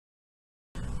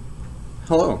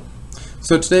Hello.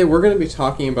 So today we're going to be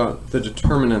talking about the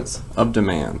determinants of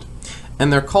demand. And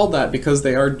they're called that because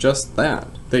they are just that.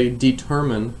 They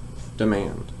determine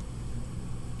demand.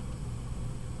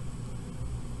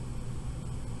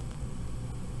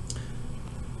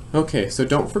 Okay, so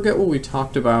don't forget what we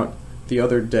talked about the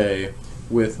other day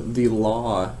with the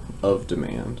law of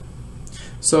demand.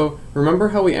 So remember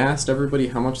how we asked everybody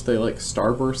how much they like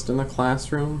starburst in the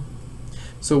classroom?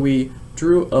 So we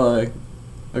drew a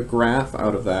graph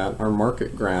out of that, our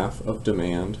market graph of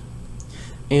demand,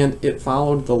 and it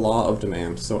followed the law of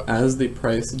demand. So as the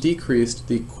price decreased,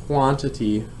 the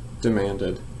quantity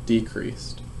demanded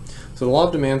decreased. So the law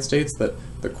of demand states that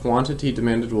the quantity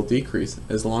demanded will decrease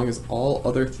as long as all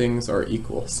other things are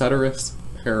equal. Ceteris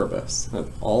paribus, that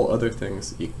all other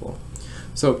things equal.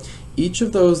 So each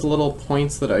of those little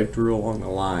points that I drew along the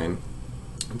line,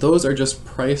 those are just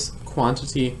price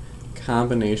quantity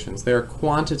combinations. They are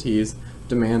quantities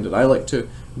demanded. I like to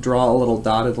draw a little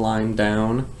dotted line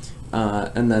down,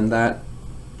 and then that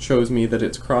shows me that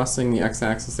it's crossing the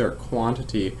x-axis there at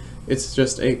quantity. It's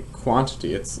just a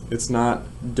quantity. It's not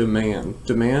demand.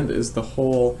 Demand is the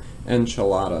whole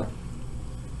enchilada.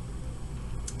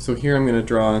 So here I'm going to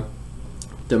draw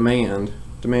demand.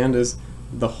 Demand is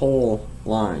the whole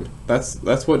line.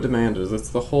 That's what demand is. It's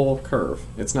the whole curve.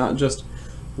 It's not just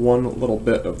one little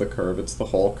bit of the curve. It's the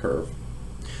whole curve.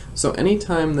 So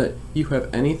anytime that you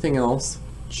have anything else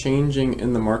changing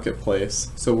in the marketplace,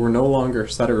 so we're no longer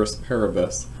ceteris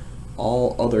paribus,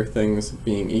 all other things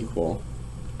being equal,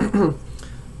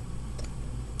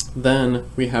 then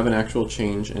we have an actual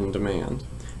change in demand.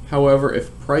 However,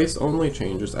 if price only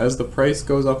changes, as the price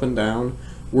goes up and down,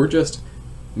 we're just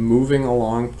moving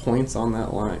along points on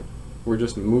that line. We're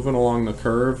just moving along the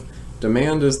curve.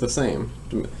 Demand is the same.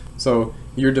 So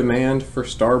your demand for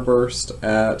starburst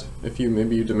at,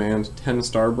 maybe you demand 10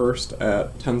 starburst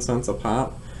at 10 cents a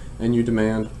pop, and you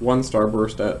demand 1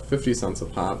 starburst at 50 cents a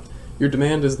pop, your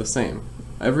demand is the same.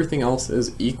 Everything else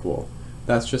is equal.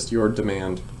 That's just your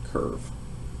demand curve.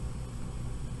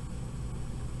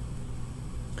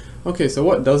 Okay, so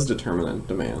what does determine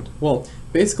demand? Well,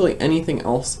 basically anything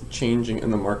else changing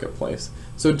in the marketplace.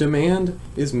 So demand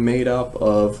is made up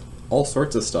of all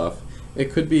sorts of stuff.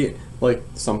 It could be like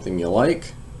something you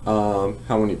like, how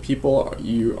many people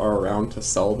you are around to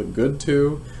sell the good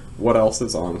to, what else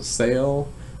is on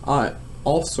sale.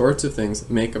 All sorts of things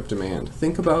make up demand.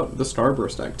 Think about the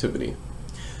starburst activity.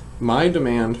 My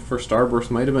demand for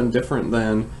starburst might have been different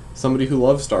than somebody who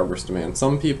loves starburst demand.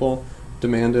 Some people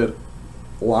demanded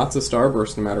lots of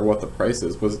starburst no matter what the price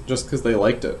is, was just because they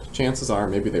liked it. Chances are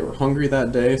maybe they were hungry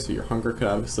that day, so your hunger could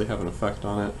obviously have an effect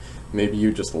on it. Maybe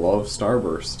you just love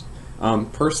starburst.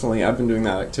 Personally, I've been doing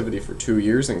that activity for 2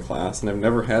 years in class, and I've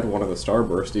never had one of the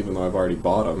starburst, even though I've already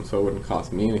bought them, so it wouldn't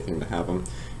cost me anything to have them,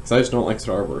 because I just don't like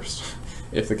starburst.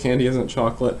 If the candy isn't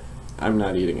chocolate, I'm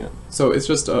not eating it. So it's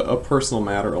just a personal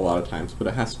matter a lot of times, but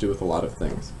it has to do with a lot of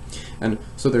things. And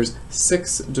so there's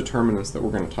 6 determinants that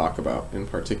we're going to talk about in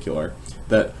particular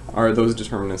that are those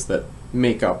determinants that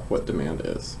make up what demand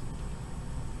is.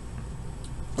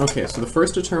 Okay, so the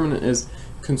first determinant is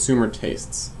consumer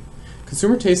tastes.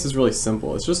 Consumer taste is really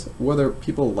simple. It's just whether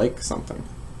people like something.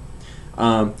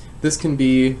 This can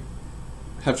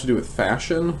have to do with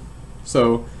fashion.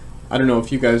 So I don't know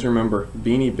if you guys remember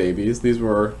Beanie Babies. These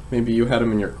were, maybe you had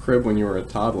them in your crib when you were a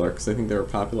toddler, because I think they were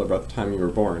popular about the time you were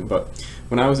born. But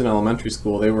when I was in elementary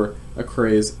school, they were a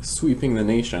craze sweeping the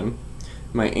nation.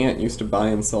 My aunt used to buy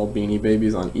and sell Beanie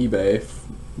Babies on eBay.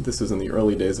 This was in the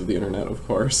early days of the internet, of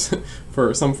course, for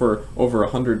over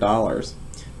 $100.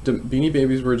 Beanie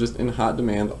Babies were just in hot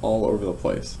demand all over the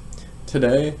place.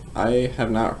 Today, I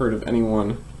have not heard of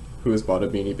anyone who has bought a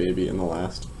Beanie Baby in the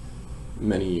last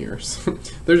many years.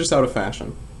 They're just out of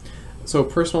fashion. So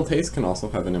personal taste can also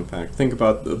have an impact. Think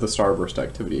about the starburst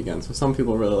activity again. So some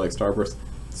people really like starburst,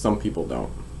 some people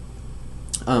don't.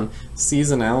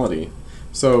 Seasonality.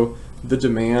 So the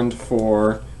demand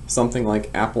for something like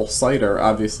apple cider,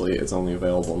 obviously it's only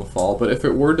available in the fall, but if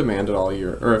it were demanded all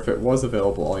year, or if it was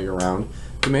available all year round,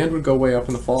 demand would go way up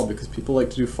in the fall because people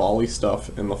like to do fall-y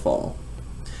stuff in the fall.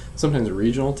 Sometimes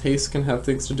regional tastes can have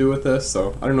things to do with this,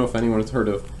 so I don't know if anyone has heard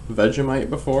of Vegemite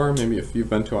before, maybe if you've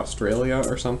been to Australia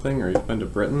or something, or you've been to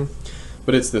Britain,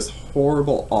 but it's this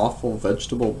horrible, awful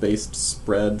vegetable-based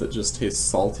spread that just tastes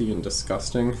salty and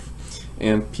disgusting,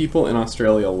 and people in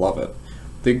Australia love it.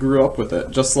 They grew up with it,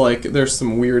 just like there's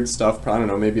some weird stuff, I don't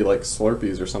know, maybe like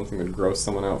Slurpees or something that would gross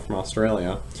someone out from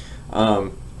Australia.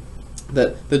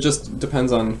 That just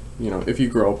depends on, if you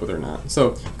grow up with it or not.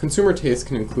 So consumer taste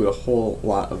can include a whole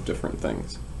lot of different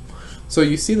things. So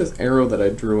you see this arrow that I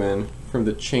drew in from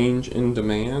the change in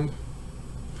demand?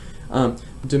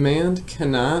 Demand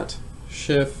cannot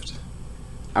shift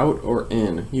out or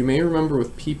in. You may remember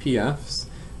with PPFs,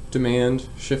 demand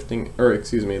shifting, or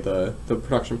excuse me, the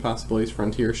production possibilities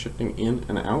frontier shifting in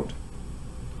and out.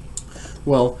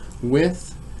 Well,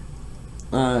 with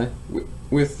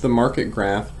the market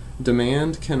graph,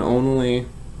 demand can only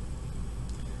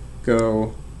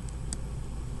go,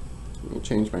 let me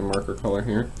change my marker color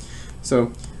here.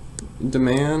 So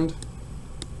demand,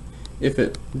 if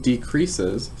it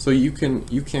decreases, so you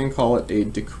can call it a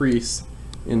decrease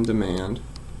in demand.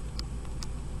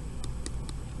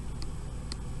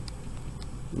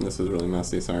 And this is really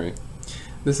messy, sorry.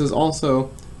 This is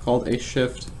also called a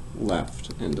shift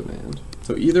left in demand.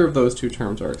 So either of those two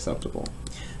terms are acceptable.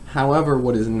 However,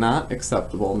 what is not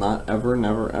acceptable, not ever,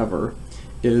 never, ever,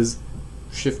 is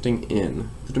shifting in.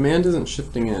 The demand isn't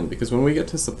shifting in, because when we get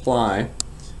to supply,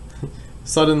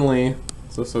 suddenly,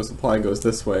 so supply goes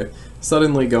this way,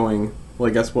 suddenly going, well,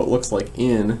 I guess what looks like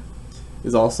in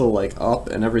is also like up,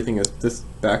 and everything is this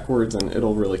backwards, and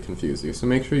it'll really confuse you. So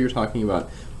make sure you're talking about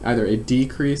either a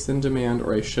decrease in demand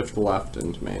or a shift left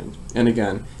in demand. And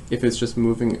again, if it's just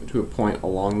moving to a point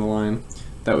along the line,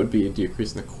 that would be a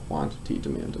decrease in the quantity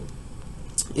demanded.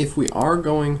 If we are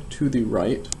going to the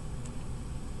right,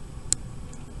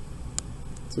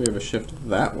 so we have a shift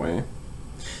that way,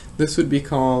 this would be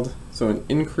called, so an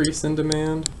increase in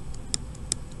demand,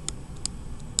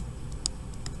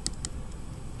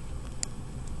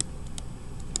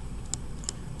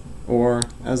 or,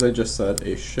 as I just said,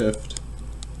 a shift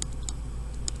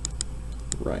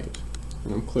right.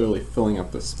 And I'm clearly filling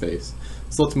up this space.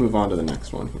 So let's move on to the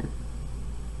next one here.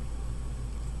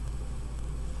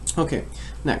 Okay,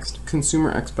 next,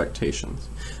 consumer expectations.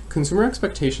 Consumer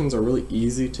expectations are really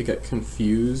easy to get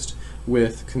confused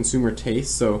with consumer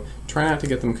taste, so try not to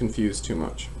get them confused too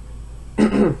much.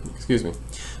 Excuse me.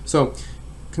 So,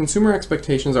 consumer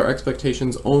expectations are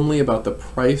expectations only about the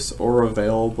price or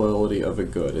availability of a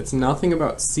good. It's nothing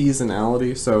about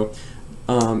seasonality, so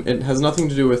it has nothing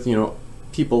to do with, you know,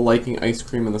 people liking ice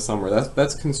cream in the summer.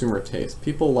 That's consumer taste.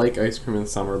 People like ice cream in the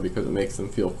summer because it makes them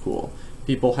feel cool.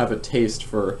 People have a taste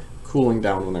for cooling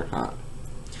down when they're hot.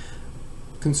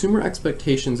 Consumer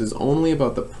expectations is only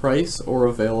about the price or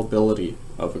availability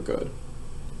of a good.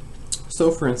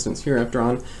 So for instance, here I've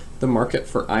drawn the market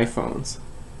for iPhones.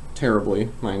 Terribly,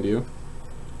 mind you.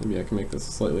 Maybe I can make this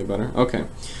slightly better. Okay,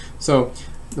 so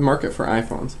the market for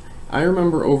iPhones. I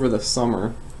remember over the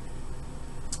summer,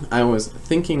 I was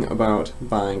thinking about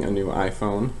buying a new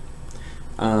iPhone.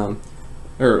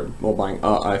 Buying an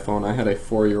iPhone. I had a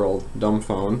 4-year-old dumb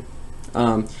phone.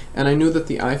 And I knew that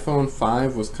the iPhone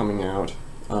 5 was coming out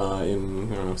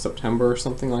in, I don't know, September or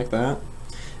something like that.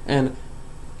 And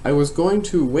I was going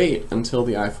to wait until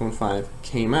the iPhone 5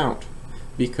 came out,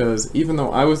 because even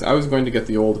though I was going to get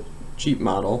the old cheap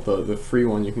model, the free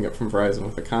one you can get from Verizon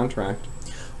with a contract,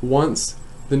 once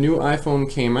the new iPhone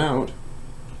came out,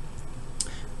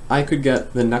 I could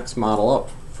get the next model up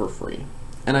for free.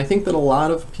 And I think that a lot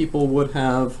of people would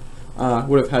have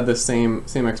had the same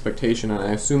expectation, and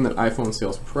I assume that iPhone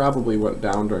sales probably went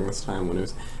down during this time when it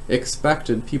was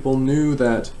expected. People knew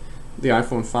that the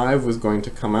iPhone 5 was going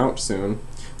to come out soon,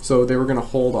 so they were going to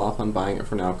hold off on buying it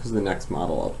for now because the next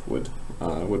model up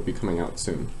would be coming out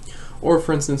soon. Or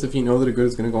for instance, if you know that a good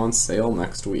is going to go on sale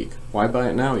next week, why buy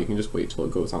it now? You can just wait till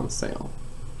it goes on sale.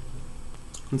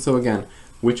 And so again,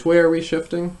 which way are we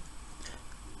shifting?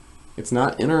 It's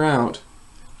not in or out.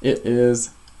 It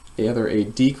is either a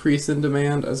decrease in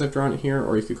demand, as I've drawn it here,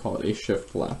 or you could call it a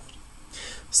shift left.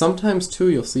 Sometimes, too,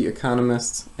 you'll see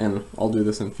economists, and I'll do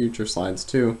this in future slides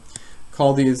too,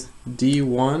 call these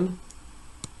D1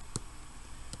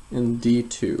 and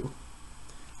D2.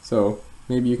 So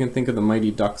maybe you can think of the Mighty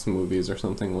Ducks movies or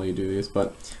something while you do these,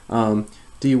 but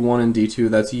D1 and D2,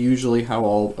 that's usually how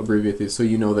I'll abbreviate these, so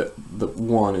you know that the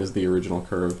 1 is the original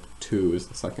curve, 2 is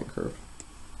the second curve.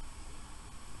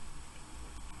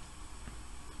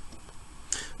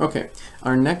 Okay,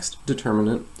 our next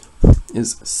determinant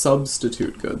is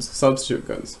substitute goods. Substitute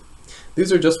goods.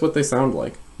 These are just what they sound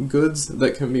like, goods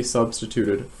that can be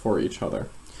substituted for each other.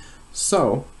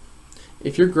 So,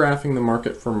 if you're graphing the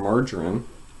market for margarine,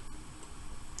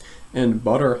 and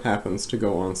butter happens to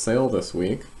go on sale this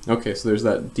week, okay, so there's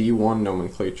that D1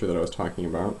 nomenclature that I was talking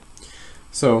about.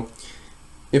 So,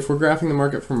 if we're graphing the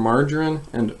market for margarine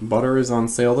and butter is on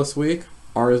sale this week,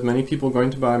 are as many people going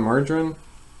to buy margarine?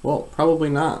 Well, probably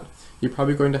not. You're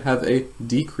probably going to have a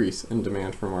decrease in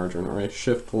demand for margarine, or a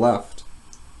shift left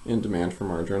in demand for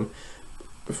margarine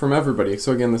from everybody.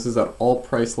 So again, this is at all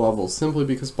price levels, simply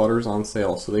because butter is on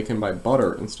sale, so they can buy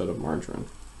butter instead of margarine.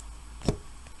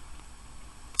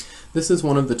 This is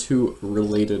one of the two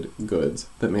related goods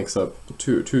that makes up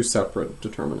two separate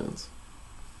determinants.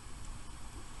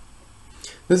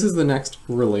 This is the next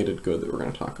related good that we're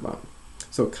going to talk about.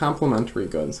 So complementary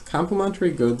goods.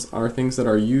 Complementary goods are things that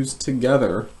are used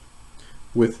together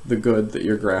with the good that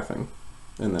you're graphing,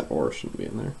 and that or shouldn't be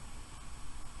in there.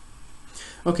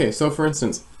 Okay, so for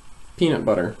instance, peanut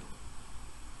butter.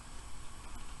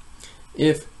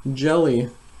 If jelly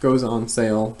goes on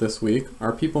sale this week,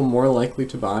 are people more likely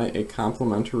to buy a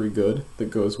complementary good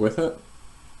that goes with it?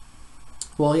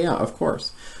 Well, yeah, of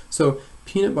course. So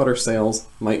peanut butter sales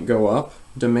might go up,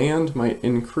 demand might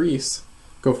increase,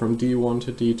 go from D1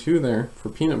 to D2 there for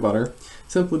peanut butter,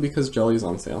 simply because jelly's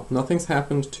on sale. Nothing's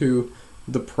happened to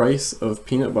the price of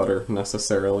peanut butter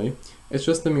necessarily. It's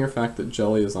just the mere fact that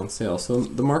jelly is on sale. So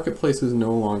the marketplace is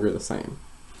no longer the same.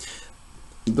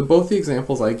 Both the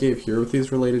examples I gave here with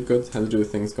these related goods had to do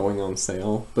with things going on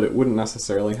sale, but it wouldn't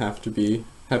necessarily have to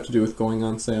do with going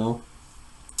on sale.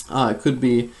 It could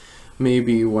be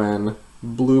maybe when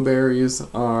blueberries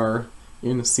are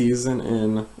in season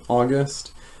in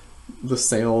August, the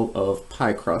sale of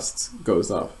pie crusts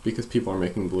goes up because people are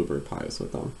making blueberry pies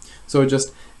with them. So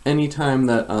just any time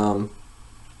that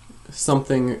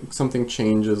something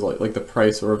changes, like the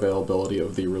price or availability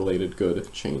of the related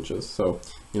good changes. So,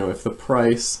 if the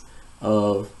price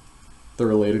of the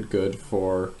related good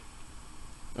for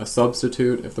a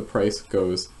substitute, if the price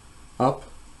goes up,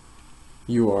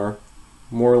 you are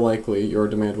more likely your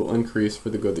demand will increase for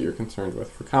the good that you're concerned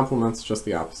with. For complements, just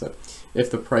the opposite.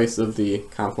 If the price of the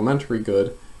complementary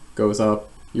good goes up,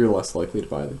 you're less likely to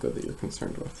buy the good that you're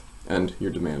concerned with, and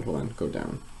your demand will then go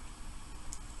down.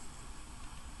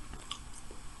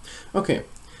 Okay,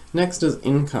 next is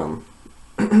income.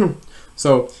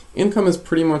 So income is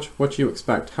pretty much what you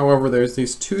expect. However, there's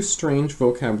these two strange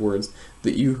vocab words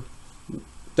that you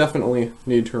definitely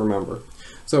need to remember.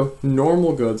 So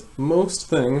normal goods, most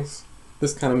things,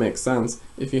 this kind of makes sense.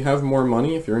 If you have more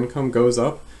money, if your income goes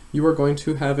up, you are going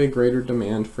to have a greater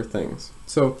demand for things.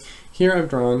 So here I've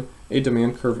drawn a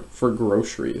demand curve for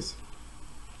groceries.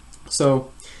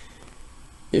 So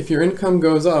if your income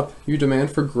goes up, your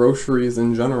demand for groceries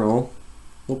in general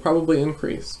will probably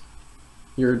increase.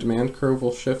 Your demand curve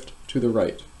will shift to the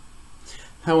right.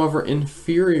 However,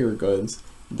 inferior goods,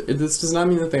 this does not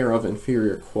mean that they are of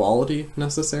inferior quality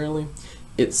necessarily.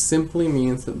 It simply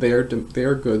means that they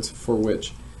are goods for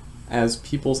which, as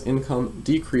people's income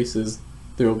decreases,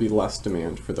 there will be less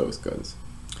demand for those goods.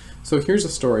 So here's a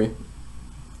story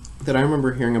that I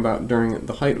remember hearing about during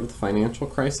the height of the financial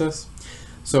crisis.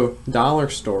 So dollar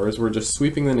stores were just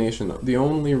sweeping the nation. The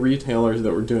only retailers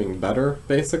that were doing better,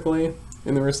 basically,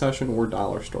 in the recession were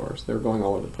dollar stores. They were going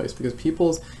all over the place because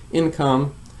people's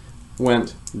income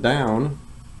went down.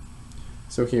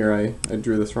 So here I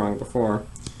drew this wrong before,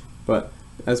 but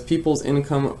as people's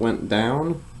income went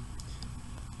down,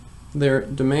 their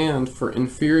demand for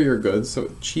inferior goods,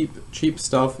 so cheap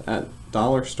stuff at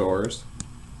dollar stores,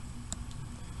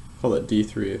 call it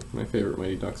D3, my favorite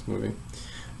Mighty Ducks movie,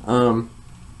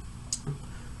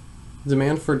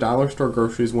 demand for dollar store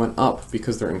groceries went up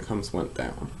because their incomes went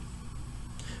down.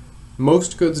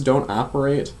 Most goods don't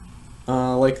operate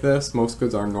like this. Most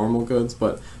goods are normal goods,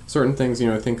 but certain things,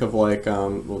 think of like,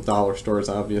 well, dollar stores,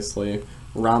 obviously,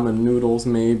 ramen noodles,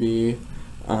 maybe,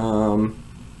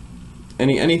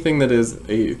 anything that is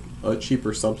a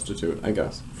cheaper substitute, I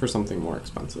guess, for something more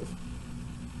expensive.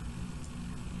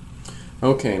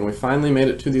 Okay, and we finally made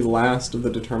it to the last of the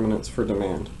determinants for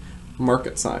demand,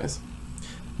 market size.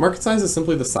 Market size is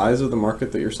simply the size of the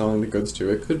market that you're selling the goods to.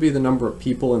 It could be the number of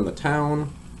people in the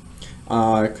town.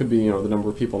 It could be, the number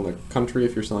of people in the country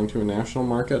if you're selling to a national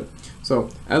market. So,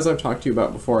 as I've talked to you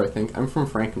about before, I think, I'm from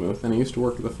Frankenmuth, and I used to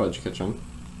work at the Fudge Kitchen.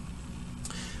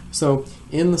 So,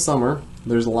 in the summer,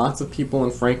 there's lots of people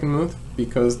in Frankenmuth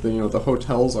because the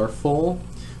hotels are full.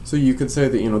 So you could say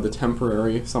that, the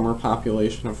temporary summer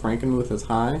population of Frankenmuth is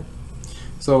high.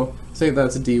 So, say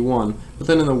that's D1. But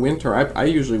then in the winter, I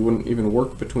usually wouldn't even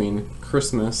work between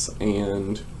Christmas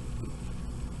and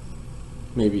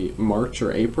maybe March or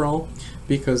April,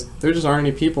 because there just aren't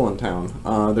any people in town.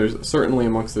 There's certainly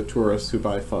amongst the tourists who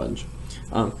buy fudge.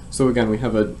 So again, we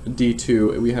have a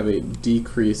D2, we have a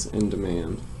decrease in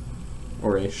demand,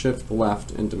 or a shift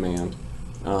left in demand,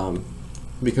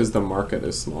 because the market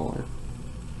is smaller.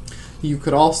 You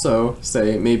could also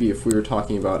say, maybe if we were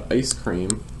talking about ice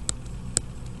cream,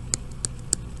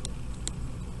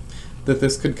 that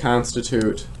this could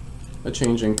constitute a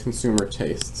change in consumer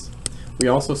tastes. We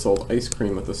also sold ice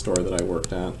cream at the store that I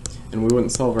worked at, and we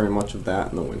wouldn't sell very much of that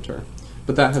in the winter.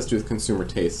 But that has to do with consumer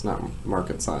taste, not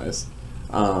market size.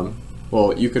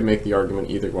 Well, you could make the argument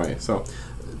either way. So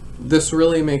this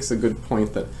really makes a good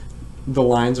point that the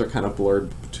lines are kind of blurred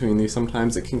between these.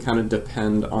 Sometimes it can kind of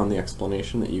depend on the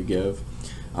explanation that you give.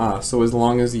 So as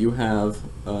long as you have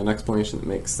an explanation that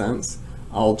makes sense,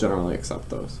 I'll generally accept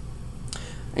those.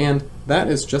 And that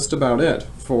is just about it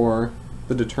for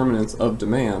the determinants of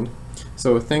demand.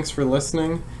 So thanks for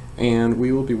listening, and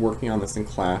we will be working on this in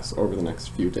class over the next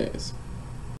few days.